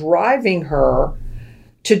just driving her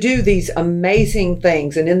to do these amazing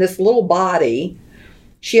things. And in this little body,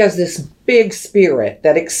 she has this big spirit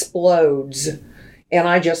that explodes. And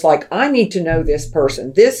I need to know this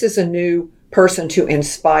person. This is a new person to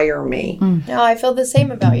inspire me. No, I feel the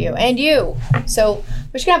same about you and you. So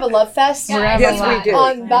we're just gonna have a love fest. Yes, we do.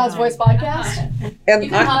 On Balanced Voice Podcast. And you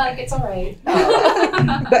can hug. It's all right.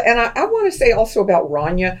 But I want to say also about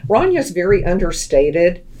Rania. Rania's very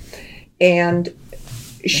understated, and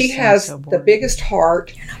she has the biggest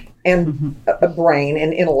heart and a brain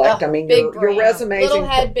and intellect. I mean, your resume is little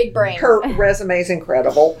head, big brain. Her resume is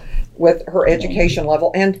incredible with her education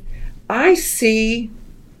level, and I see,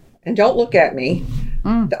 and don't look at me,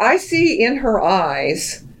 I see in her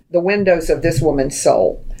eyes the windows of this woman's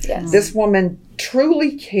soul. Yes. This woman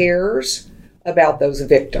truly cares about those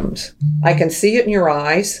victims. I can see it in your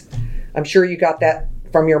eyes. I'm sure you got that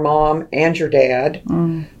from your mom and your dad.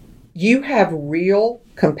 You have real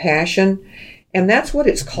compassion, and that's what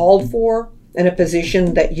it's called for in a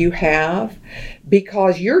position that you have,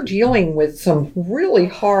 because you're dealing with some really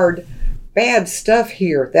hard, bad stuff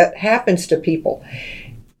here that happens to people.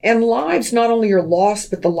 And lives not only are lost,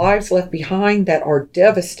 but the lives left behind that are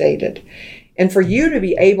devastated. And for you to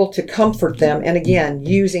be able to comfort them, and again,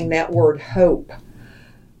 using that word hope,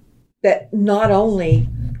 that not only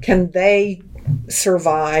can they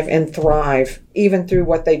survive and thrive even through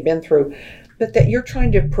what they've been through, but that you're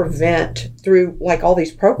trying to prevent through like all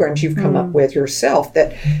these programs you've come up with yourself,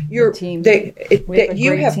 that you're that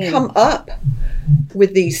you have come up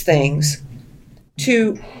with these things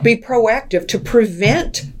to be proactive, to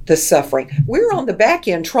prevent the suffering. We're on the back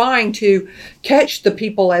end trying to catch the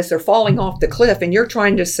people as they're falling off the cliff, and you're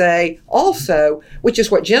trying to say also, which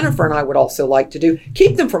is what Jennifer and I would also like to do,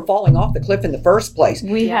 keep them from falling off the cliff in the first place.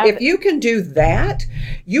 If you can do that,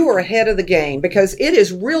 you are ahead of the game, because it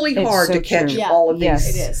is really hard to catch all of these.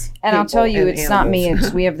 Yes, it is. And I'll tell you, it's not me.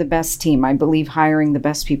 We have the best team. I believe hiring the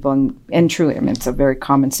best people, and truly, I mean, it's a very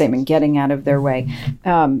common statement, getting out of their way.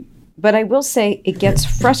 But I will say it gets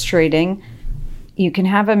frustrating. You can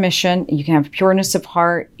have a mission, you can have pureness of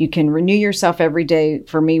heart, you can renew yourself every day,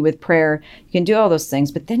 for me, with prayer. You can do all those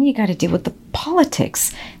things, but then you got to deal with the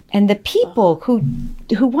politics and the people who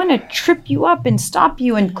want to trip you up and stop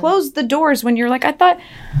you and close the doors when you're like, I thought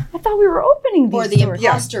we were opening these doors. Or the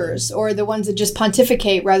imposters, or the ones that just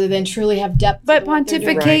pontificate rather than truly have depth. But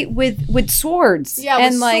pontificate with swords. Yeah,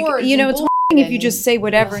 and with like, swords you know, it's if you just say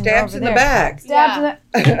whatever. Stabs in the back.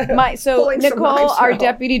 So Nicole, our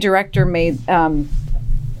deputy director, made.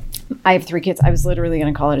 I have 3 kids. I was literally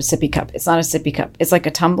going to call it a sippy cup. It's not a sippy cup. It's like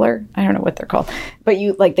a tumbler. I don't know what they're called, but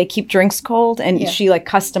you like they keep drinks cold, and she like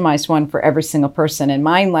customized one for every single person. And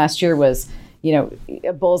mine last year was, you know,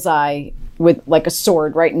 a bullseye with like a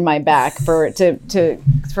sword right in my back for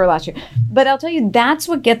last year. But I'll tell you, that's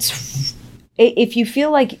what gets. If you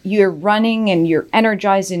feel like you're running and you're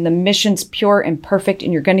energized and the mission's pure and perfect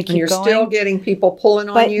and you're going to keep going. You're still getting people pulling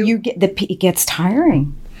on you. It gets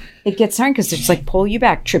tiring. It gets tiring because it's like pull you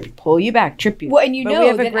back, trip you. Well, and you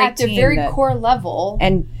know that at the very core level,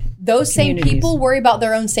 and those same people worry about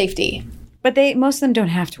their own safety. But most of them don't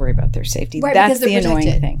have to worry about their safety. Right, that's because the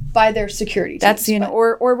annoying thing. By their security teams. That's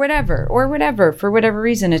or whatever for whatever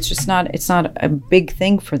reason. It's just not. It's not a big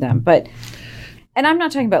thing for them. But. And I'm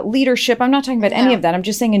not talking about leadership. I'm not talking about any of that. I'm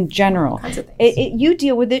just saying in general. You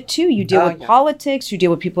deal with it too. You deal with politics. You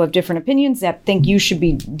deal with people who have different opinions that think you should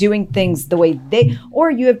be doing things the way they.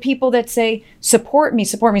 Or you have people that say, support me.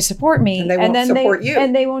 And they won't support you.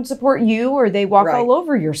 And they won't support you, or they walk all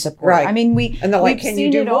over your support. Right. I mean, and they're like, can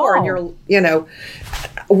you do more? And you're, you know,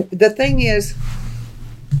 the thing is,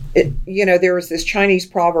 there was this Chinese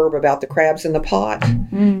proverb about the crabs in the pot.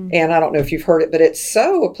 And I don't know if you've heard it, but it's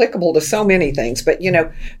so applicable to so many things. But,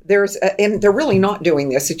 and they're really not doing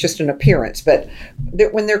this. It's just an appearance. But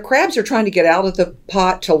when their crabs are trying to get out of the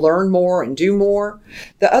pot to learn more and do more,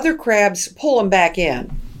 the other crabs pull them back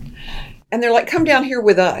in. And they're like, come down here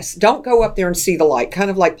with us. Don't go up there and see the light.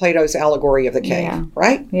 Kind of like Plato's allegory of the cave,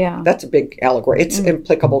 right? Yeah. That's a big allegory. It's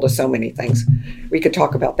applicable to so many things. We could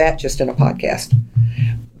talk about that just in a podcast.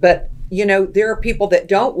 But, there are people that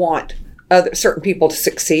don't want certain people to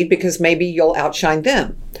succeed because maybe you'll outshine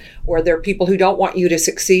them. Or there are people who don't want you to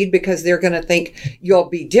succeed because they're going to think you'll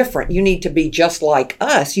be different. You need to be just like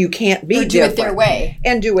us. You can't be different. Do it their way.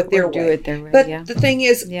 And do it their way. But the thing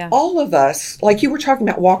is, all of us, like you were talking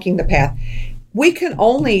about walking the path, we can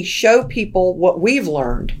only show people what we've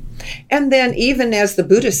learned. And then even as the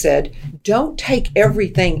Buddha said, don't take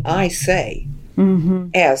everything I say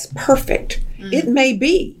as perfect. It may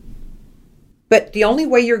be. But the only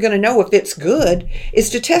way you're going to know if it's good is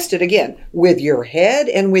to test it again with your head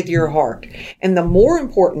and with your heart. And the more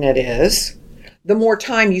important it is, the more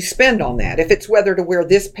time you spend on that. If it's whether to wear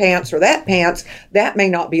this pants or that pants, that may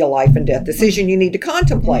not be a life and death decision you need to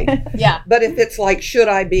contemplate. But if it's like, should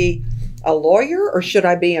I be a lawyer or should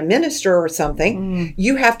I be a minister or something,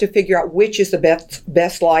 you have to figure out which is the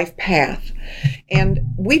best life path. And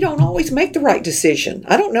we don't always make the right decision.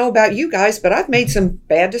 I don't know about you guys, but I've made some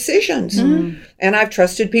bad decisions. And I've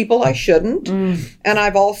trusted people I shouldn't. And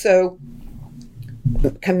I've also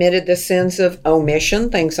committed the sins of omission,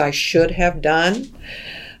 things I should have done.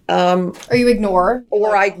 Or you ignore.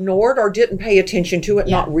 Or I ignored or didn't pay attention to it,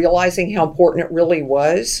 not realizing how important it really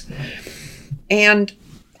was. And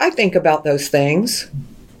I think about those things.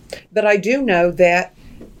 But I do know that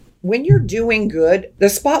when you're doing good, the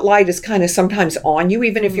spotlight is kind of sometimes on you,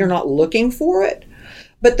 even if you're not looking for it.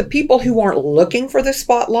 But the people who aren't looking for the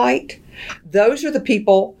spotlight, those are the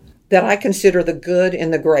people that I consider the good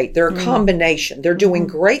and the great. They're a combination. They're doing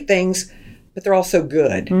great things, but they're also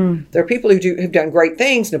good. There are people who've done great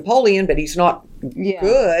things. Napoleon, but he's not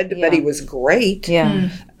good, but he was great.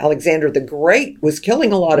 Alexander the Great was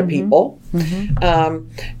killing a lot of people.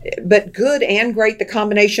 But good and great, the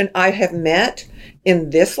combination I have met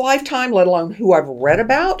in this lifetime, let alone who I've read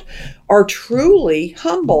about, are truly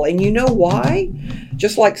humble. And you know why?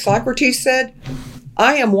 Just like Socrates said,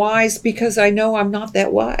 I am wise because I know I'm not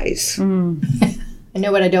that wise. I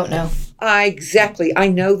know what I don't know. Exactly. I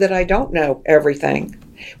know that I don't know everything,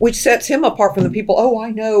 which sets him apart from the people,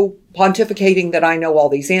 I know, pontificating that I know all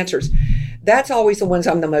these answers. That's always the ones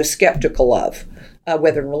I'm the most skeptical of,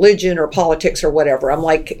 whether in religion or politics or whatever. I'm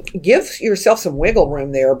like, give yourself some wiggle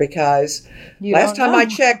room there, because last time I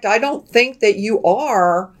checked, I don't think that you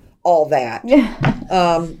are all that.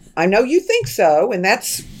 I know you think so, and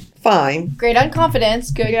that's fine. Great on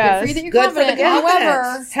confidence. Good, good for you that you're good confident. For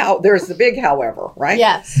the However, there's the big however, right?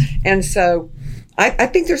 Yes. And so I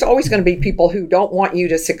think there's always going to be people who don't want you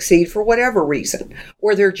to succeed for whatever reason,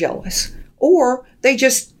 or they're jealous, or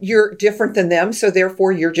you're different than them, so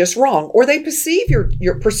therefore you're just wrong, or they perceive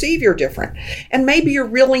you're different, and maybe you're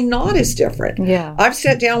really not as different. I've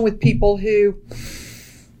sat down with people who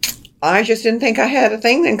I just didn't think I had a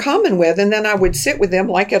thing in common with. And then I would sit with them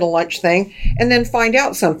like at a lunch thing and then find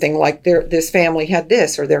out something like this family had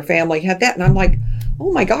this or their family had that. And I'm like,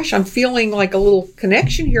 oh my gosh, I'm feeling like a little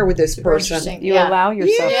connection here with this person. You allow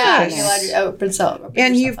yourself.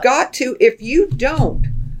 And you've got to, if you don't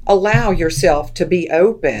allow yourself to be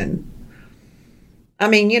open, I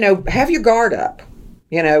mean, have your guard up.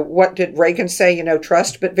 What did Reagan say?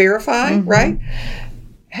 Trust but verify, right?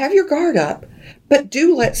 Have your guard up. But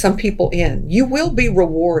do let some people in. You will be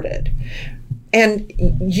rewarded. And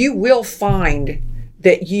you will find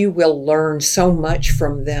that you will learn so much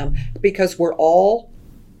from them, because we're all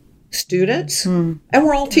students and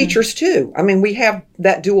we're all teachers too. I mean, we have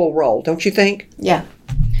that dual role, don't you think? Yeah,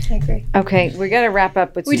 I agree. Okay, we got to wrap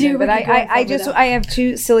up with we but I have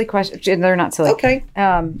two silly questions, and they're not silly. Okay.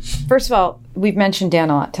 First of all, we've mentioned Dan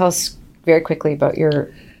a lot. Tell us very quickly about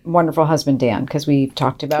your wonderful husband, Dan, because we've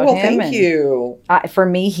talked about him. Thank you. For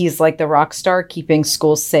me, he's like the rock star, keeping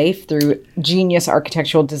schools safe through genius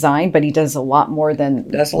architectural design, but he does a lot more than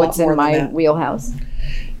what's in my wheelhouse.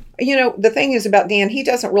 The thing is about Dan, he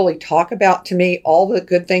doesn't really talk about, to me, all the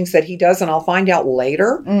good things that he does, and I'll find out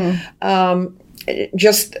later.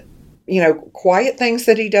 Just, quiet things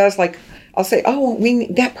that he does, like I'll say,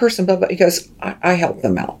 that person, blah, blah. He goes, I help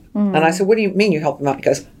them out. And I said, what do you mean you help them out? He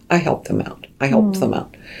goes, I help them out. I help them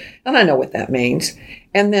out. And I know what that means.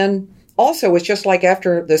 And then also, it's just like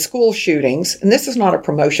after the school shootings, and this is not a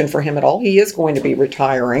promotion for him at all. He is going to be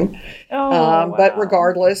retiring. Wow. But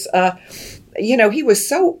regardless, he was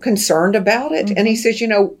so concerned about it. And he says,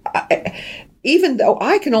 even though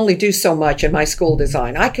I can only do so much in my school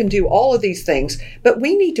design, I can do all of these things, but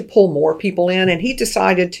we need to pull more people in. And he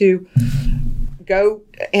decided to go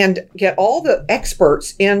and get all the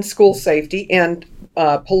experts in school safety and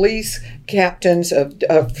police captains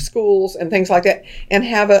of schools and things like that, and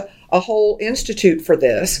have a whole institute for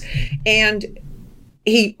this. And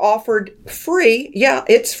he offered free,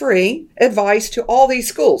 it's free, advice to all these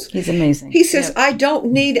schools. He's amazing. He says, I'm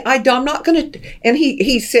not going to, and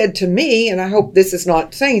he said to me, and I hope this is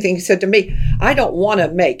not saying anything, he said to me, I don't want to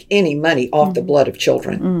make any money off the blood of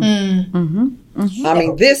children. I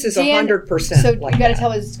mean, this is 100%. So you got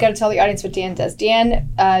to tell the audience what Dan does. Dan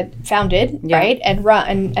founded, right, and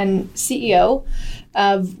CEO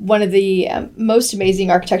of one of the most amazing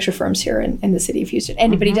architecture firms here in the city of Houston.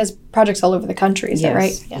 But he does projects all over the country. Is that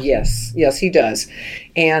right? Yeah. Yes, he does.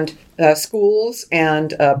 And schools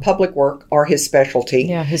and public work are his specialty.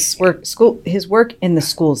 Yeah, his work in the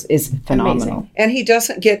schools is phenomenal. Amazing. And he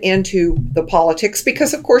doesn't get into the politics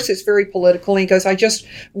because, of course, it's very political. And he goes, I just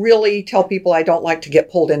really tell people I don't like to get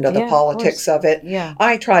pulled into the politics of it. Yeah.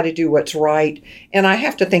 I try to do what's right. And I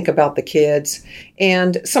have to think about the kids.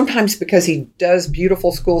 And sometimes because he does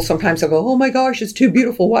beautiful schools, sometimes I'll go, oh my gosh, it's too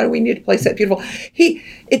beautiful. Why do we need a place that beautiful? He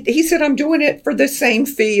said, I'm doing it for the same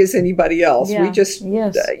fee as anybody else. Yeah. We just,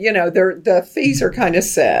 the fees are kind of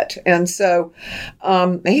set. And so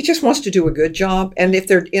he just wants to do a good job. And if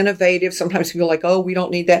they're innovative, sometimes people are like, oh, we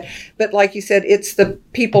don't need that. But like you said, it's the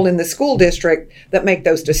people in the school district that make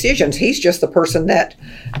those decisions. He's just the person that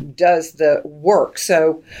does the work.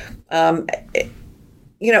 So,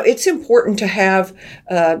 it's important to have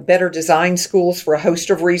better designed schools for a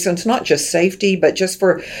host of reasons, not just safety, but just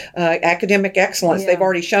for academic excellence. Yeah. They've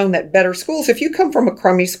already shown that better schools, if you come from a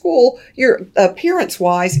crummy school, your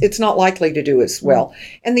appearance-wise, it's not likely to do as well.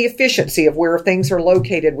 And the efficiency of where things are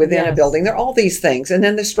located within a building, there are all these things. And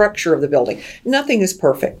then the structure of the building. Nothing is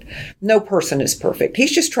perfect. No person is perfect.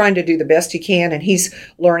 He's just trying to do the best he can, and he's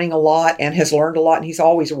learning a lot and has learned a lot, and he's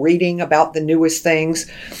always reading about the newest things.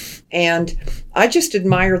 And I just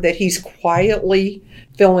admire that he's quietly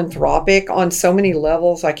philanthropic on so many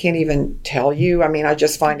levels. I can't even tell you. I mean, I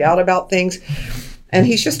just find out about things. And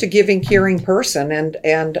he's just a giving, caring person.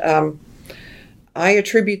 And I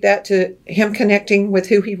attribute that to him connecting with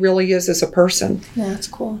who he really is as a person. Yeah, that's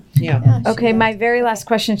cool. Yeah. Okay, my very last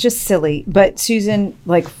question is just silly. But Susan,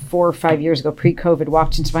 like 4 or 5 years ago, pre-COVID,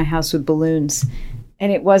 walked into my house with balloons.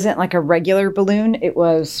 And it wasn't like a regular balloon. It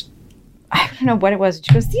was... I don't know what it was.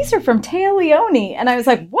 She goes, these are from Taya Leone. And I was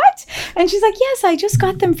like, what? And she's like, yes, I just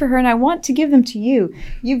got them for her and I want to give them to you.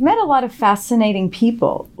 You've met a lot of fascinating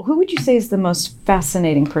people. Who would you say is the most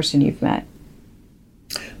fascinating person you've met?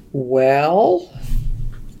 Well,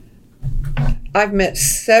 I've met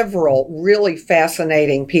several really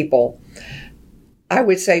fascinating people. I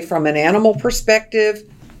would say from an animal perspective,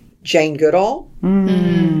 Jane Goodall.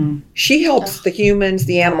 Mm. She helps the humans,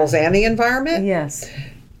 the animals, and the environment. Yes.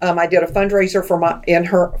 I did a fundraiser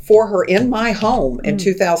for her in my home in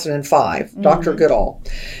 2005, Dr. Goodall.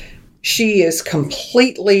 She is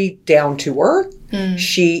completely down to earth.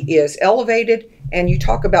 She is elevated. And you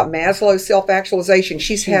talk about Maslow's self-actualization.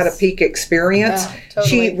 She's had a peak experience. Yeah,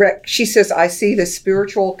 totally. She says, I see the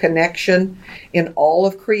spiritual connection in all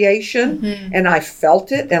of creation. And I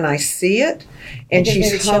felt it and I see it. And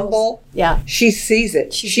she's humble. Yeah. She sees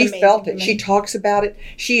it. She felt it. She talks about it.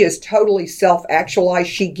 She is totally self-actualized.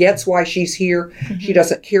 She gets why she's here. She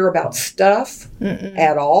doesn't care about stuff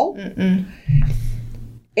at all.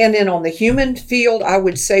 And then on the human field, I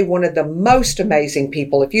would say one of the most amazing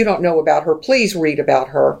people, if you don't know about her, please read about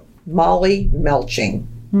her, Molly Melching.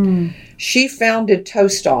 She founded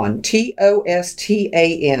Tostan,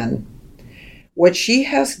 Tostan. What she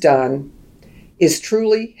has done is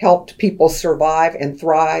truly helped people survive and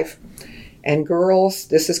thrive. And girls,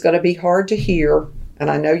 this is going to be hard to hear, and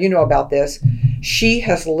I know you know about this. She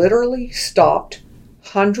has literally stopped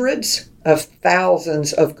hundreds of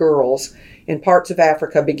thousands of girls in parts of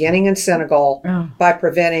Africa, beginning in Senegal, by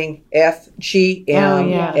preventing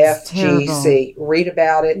FGM, FGC. Read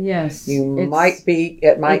about it. Yes. It might be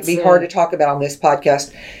hard to talk about on this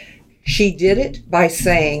podcast. She did it by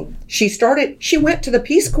saying, she went to the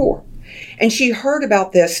Peace Corps. And she heard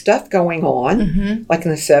about this stuff going on, like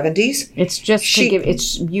in the 70s. It's just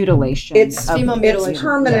it's mutilation. It's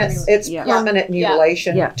permanent. Yes. It's permanent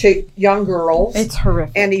mutilation to young girls. It's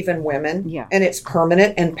horrific, and even women. Yeah, and it's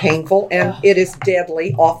permanent and painful, and it is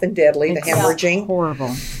deadly, often deadly. The hemorrhaging,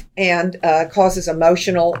 horrible, and causes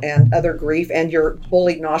emotional and other grief. And you're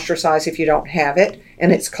bullied and ostracized if you don't have it.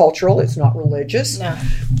 And it's cultural. It's not religious,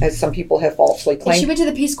 as some people have falsely claimed. And she went to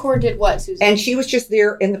the Peace Corps and did what, Susan? And she was just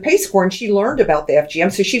there in the Peace Corps, and she learned about the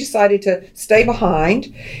FGM. So she decided to stay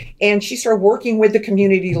behind, and she started working with the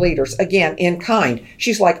community leaders, again, in kind.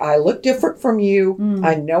 She's like, I look different from you.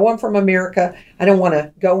 I know I'm from America. I don't want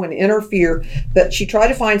to go and interfere. But she tried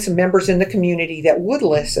to find some members in the community that would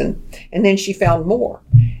listen, and then she found more.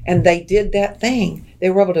 And they did that thing. They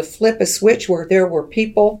were able to flip a switch where there were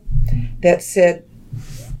people that said,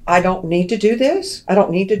 I don't need to do this. I don't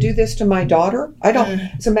need to do this to my daughter.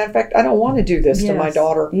 As a matter of fact, I don't want to do this to my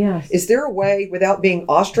daughter. Yes. Is there a way, without being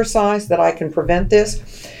ostracized, that I can prevent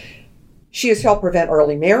this? She has helped prevent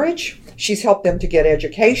early marriage. She's helped them to get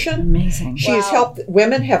education. Amazing. She has helped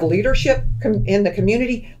women have leadership in the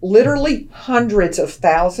community, literally hundreds of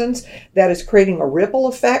thousands. That is creating a ripple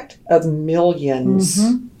effect of millions.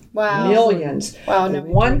 Wow. Millions. Wow.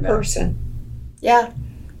 One person. Yeah.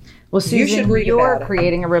 Well, Susan, you should read you're about it.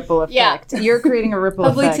 Creating a ripple effect. You're creating a ripple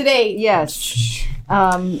Hopefully effect. today. Yes.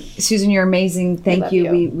 Susan, you're amazing. Thank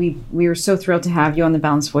you. We are so thrilled to have you on the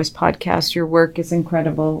Balanced Voice podcast. Your work is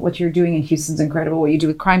incredible. What you're doing in Houston's incredible. What you do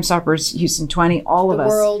with Crime Stoppers, Houston 20, all of us.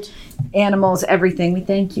 The world. Animals, everything. We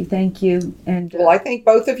thank you. Thank you. And well, I thank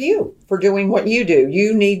both of you for doing what you do.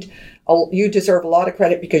 You deserve a lot of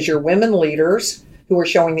credit because you're women leaders who are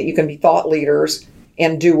showing that you can be thought leaders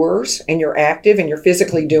and doers, and you're active and you're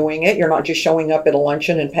physically doing it. You're not just showing up at a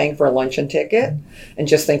luncheon and paying for a luncheon ticket and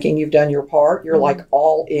just thinking you've done your part. You're like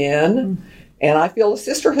all in. And I feel a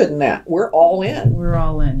sisterhood in that. We're all in. We're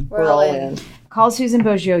all in. We're all in. Call Susan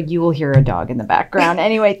Boggio. You will hear a dog in the background.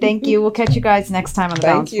 Anyway, thank you. We'll catch you guys next time on the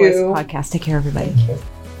Balanced Voice podcast. Take care, everybody. Thank you.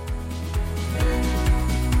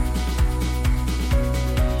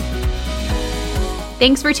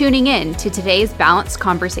 Thanks for tuning in to today's Balanced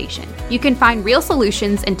Conversation. You can find real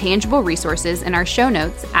solutions and tangible resources in our show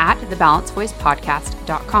notes at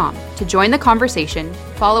thebalancedvoicepodcast.com. To join the conversation,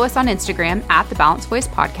 follow us on Instagram at The Balanced Voice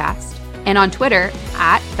Podcast and on Twitter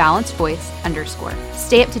at @BalancedVoice_.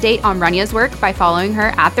 Stay up to date on Runya's work by following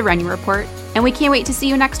her at The Runya Report, and we can't wait to see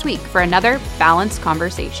you next week for another Balanced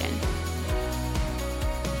Conversation.